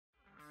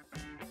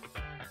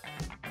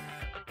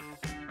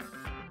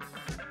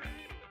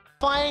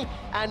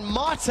And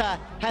Marta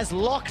has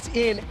locked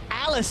in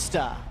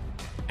Alistair.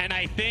 And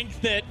I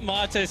think that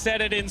Marta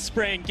said it in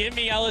spring, give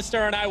me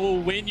Alistair and I will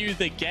win you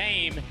the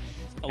game.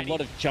 A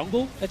lot of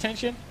jungle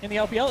attention in the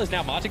LPL as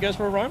now Marta goes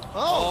for a roam.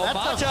 Oh, that's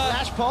Marta. a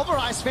flash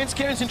pulverized.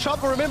 Svenskerin's in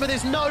trouble. Remember,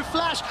 there's no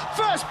flash.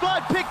 First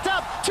blood picked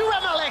up to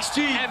MLXG.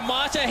 And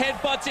Marta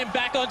headbutts him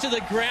back onto the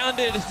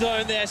grounded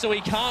zone there, so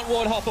he can't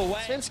ward hop away.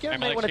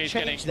 Svenskerin may want to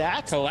change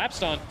that.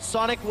 Collapsed on.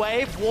 Sonic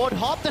Wave, ward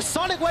hop. The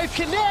Sonic Wave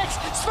connects.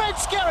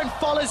 Svenskeren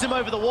follows him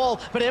over the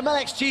wall, but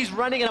MLXG's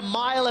running at a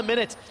mile a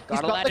minute. He's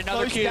got the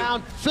close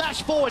down.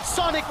 Flash forward,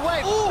 Sonic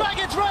Wave.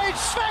 Dragon's Rage.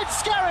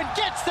 Svenskeren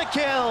gets the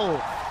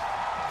kill.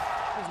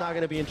 He's now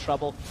going to be in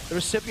trouble. The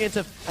recipient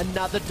of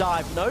another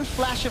dive. No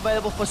flash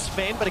available for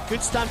Sven, but a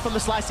good stun from the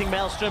Slicing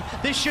Maelstrom.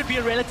 This should be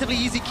a relatively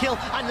easy kill,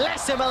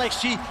 unless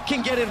MLXG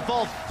can get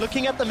involved.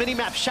 Looking at the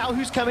minimap,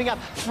 Xiaohu's coming up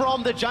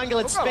from the jungle,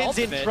 and Sven's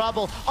in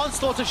trouble.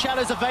 Onslaught of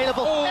Shadows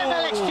available.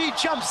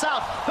 MLXG jumps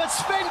out, but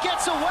Sven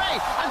gets away.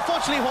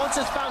 Unfortunately, Haunts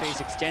has found...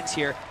 Phase extends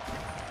here.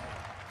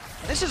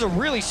 This is a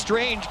really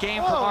strange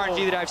game from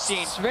RNG that I've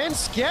seen.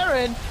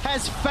 Svenskeren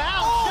has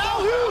found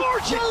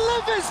Xiaohu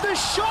delivers the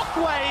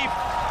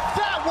shockwave.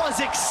 That was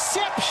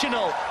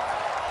exceptional.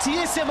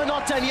 TSM are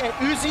not done yet.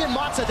 Uzi and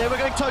Marta, they were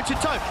going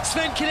toe-to-toe.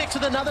 Sven connects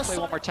with another... Play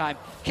one more time.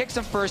 Kicks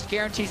him first,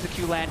 guarantees the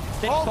Q land,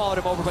 then followed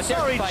him over, but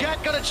sorry,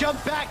 Jack got to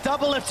jump back.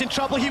 Double Lift's in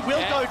trouble. He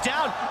will go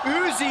down.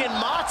 Uzi and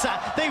Marta,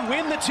 they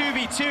win the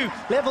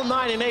 2v2. Level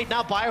 9 and 8.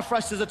 Now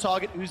Biofrost is a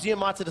target. Uzi and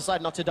Marta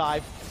decide not to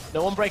dive.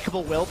 No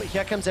Unbreakable will, but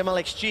here comes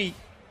MLXG.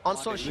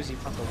 Onslaught Uzi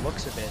from the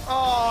looks of it.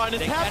 Oh, and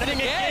it's happening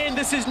again.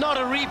 This is not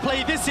a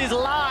replay. This is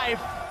live.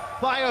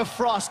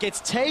 Biofrost gets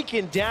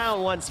taken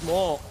down once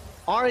more.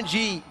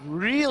 RNG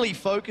really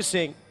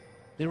focusing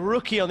the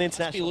rookie on the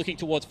international. Looking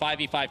towards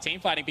 5v5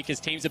 team fighting because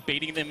teams are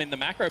beating them in the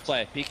macro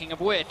play. Speaking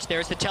of which,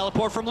 there's the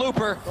teleport from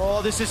Looper.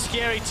 Oh, this is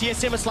scary.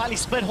 TSM is slightly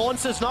split.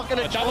 Haunts is not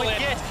going to join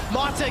yet.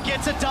 Marta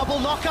gets a double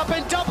knock-up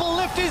and double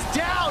lift is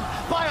down.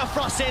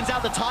 Biofrost sends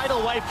out the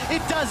tidal wave.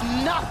 It does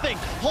nothing.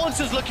 Haunts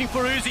is looking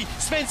for Uzi.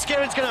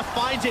 Svenskerin's going to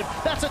find him.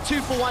 That's a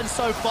 2-for-1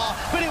 so far,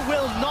 but it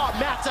will not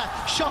matter.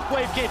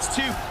 Shockwave gets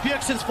 2.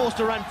 Bjergsen's forced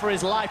to run for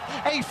his life.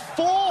 A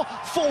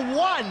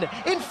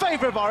 4-for-1 in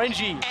favor of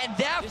RNG. And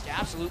that just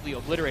absolutely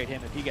obliterate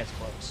him if he gets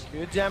close.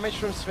 Good damage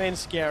from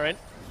Svenskeren.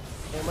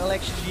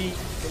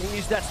 MLXG going to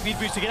use that speed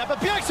boost to get up, but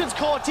Bjergsen's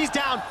caught. He's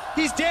down.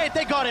 He's dead.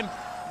 They got him.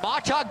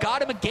 Mata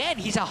got him again.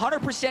 He's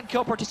 100%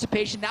 kill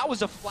participation. That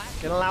was a flat.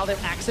 Gonna allow them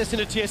access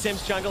into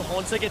TSM's jungle.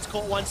 Haunter gets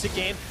caught once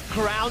again.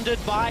 Grounded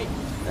by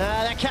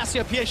that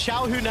Cassiopeia.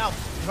 Xiaohu now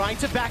trying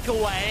to back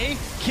away.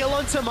 Kill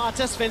onto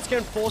Marta.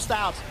 Svenskeren forced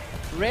out.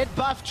 Red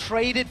buff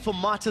traded for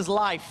Marta's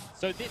life.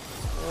 So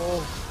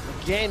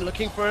Again,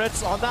 looking for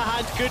it on the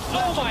hunt. Good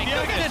flash. Oh my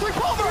goodness.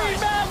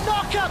 Three-man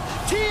knockup.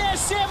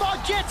 TSM are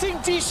getting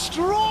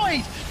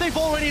destroyed. They've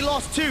already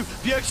lost 2.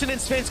 Bjergsen and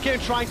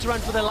Svenskeren trying to run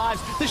for their lives.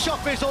 The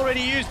shockwave's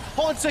already used.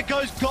 Haunter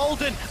goes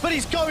golden, but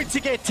he's going to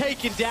get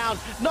taken down.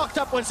 Knocked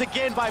up once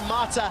again by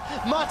Marta.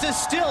 Marta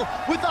still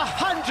with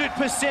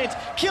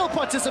 100% kill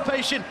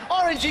participation.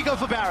 RNG go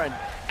for Baron.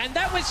 And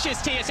that was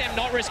just TSM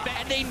not respect.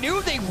 And they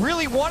knew they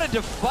really wanted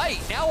to fight.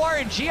 Now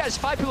RNG has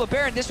 5 people at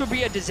Baron. This would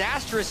be a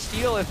disastrous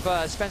steal if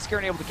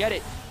Svenskeren able to get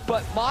it.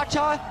 But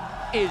Mata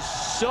is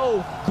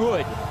so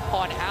good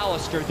on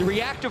Alistair. The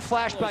reactive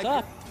flash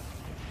by...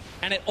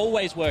 And it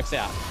always works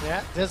out.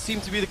 Yeah, does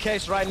seem to be the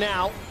case right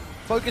now.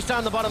 Focus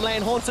down the bottom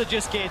lane. Haunter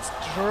just gets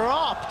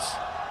dropped.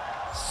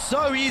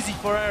 So easy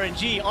for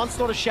RNG.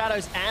 Onslaught of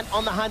Shadows and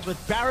on the hunt with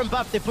Baron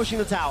buff. They're pushing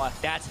the tower.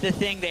 That's the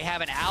thing. They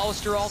have an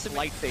Alistair ultimate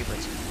light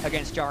favorites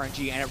against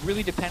RNG, and it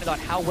really depended on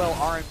how well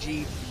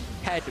RNG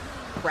had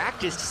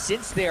practiced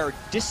since their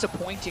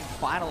disappointing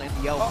final in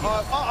the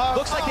LPL.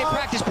 Looks like they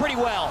practiced pretty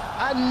well.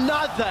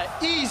 Another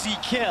easy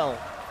kill.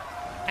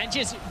 And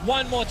just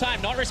one more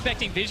time, not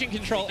respecting vision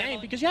control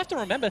aim, because you have to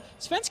remember,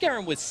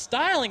 Svenskeren was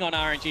styling on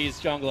RNG's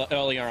jungler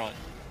earlier on.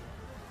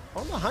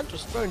 On the hunt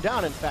was thrown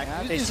down, in fact.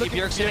 Yeah, they see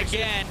Bjergsen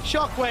again.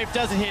 Shockwave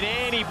doesn't hit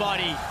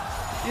anybody.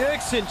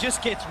 Bjergsen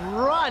just gets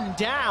run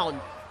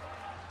down.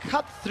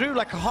 Cut through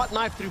like a hot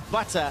knife through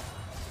butter.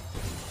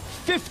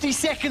 50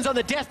 seconds on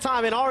the death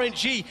time in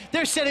RNG.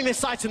 They're setting their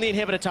sights on the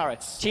inhibitor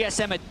turrets.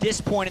 TSM at this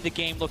point in the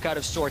game look out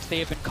of sorts. They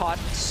have been caught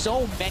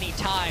so many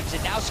times,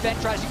 and now Sven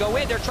tries to go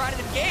in. They're trying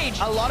to engage.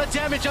 A lot of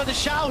damage on the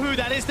Xiaohu.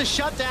 That is the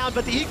shutdown,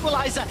 but the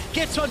equalizer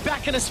gets one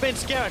back into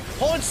Svenskeren.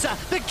 Haunter,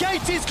 the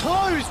gate is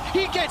closed.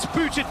 He gets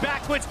booted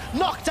backwards.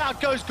 Knocked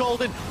out goes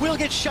Golden. Will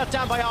get shut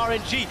down by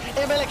RNG.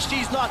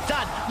 MLXG's not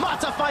done.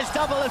 Mata finds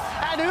double lift,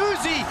 and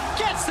Uzi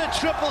gets the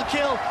triple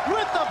kill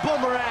with the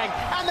boomerang,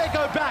 and they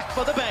go back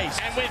for the base.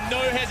 And with no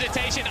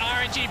hesitation,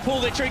 RNG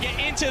pull the trigger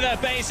into the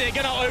base. They're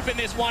going to open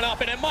this one up,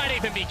 and it might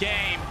even be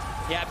game.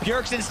 Yeah,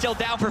 Bjergsen's still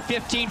down for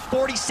 15,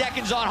 40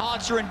 seconds on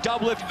Hanser and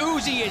Doublelift.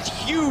 Uzi is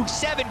huge,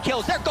 7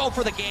 kills. They're going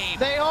for the game.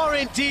 They are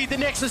indeed. The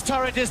Nexus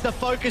turret is the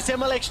focus.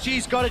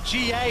 MLXG's got a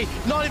GA,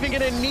 not even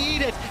gonna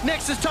need it.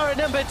 Nexus turret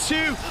number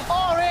 2,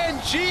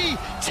 RNG,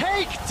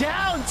 take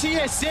down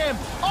TSM.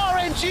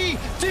 RNG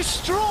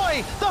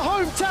destroy the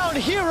hometown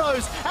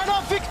heroes and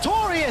are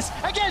victorious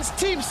against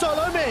Team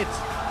Solo Mid.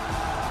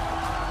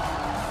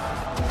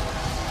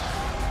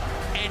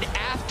 And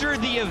after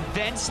the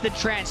events that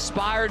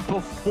transpired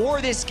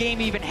before this game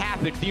even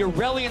happened, the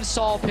Aurelion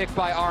Sol pick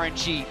by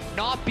RNG,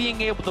 not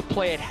being able to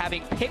play it,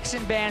 having picks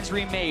and bans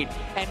remade,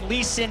 and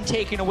Lee Sin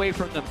taken away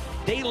from them,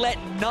 they let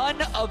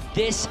none of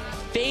this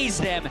phase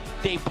them.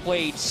 They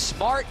played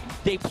smart,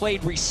 they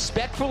played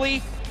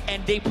respectfully,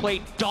 and they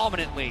played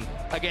dominantly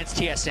against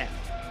TSM.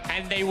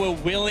 And they were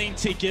willing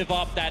to give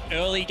up that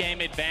early game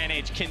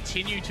advantage,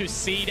 continue to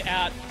seed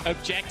out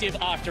objective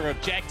after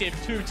objective,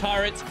 2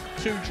 turrets,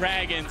 2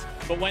 dragons.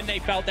 But when they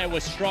felt they were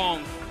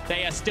strong,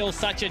 they are still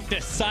such a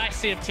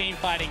decisive team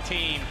fighting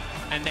team.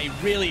 And they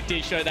really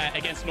did show that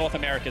against North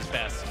America's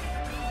best.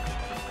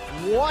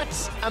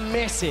 What a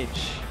message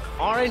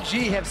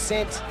RNG have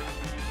sent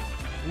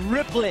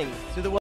rippling to the world.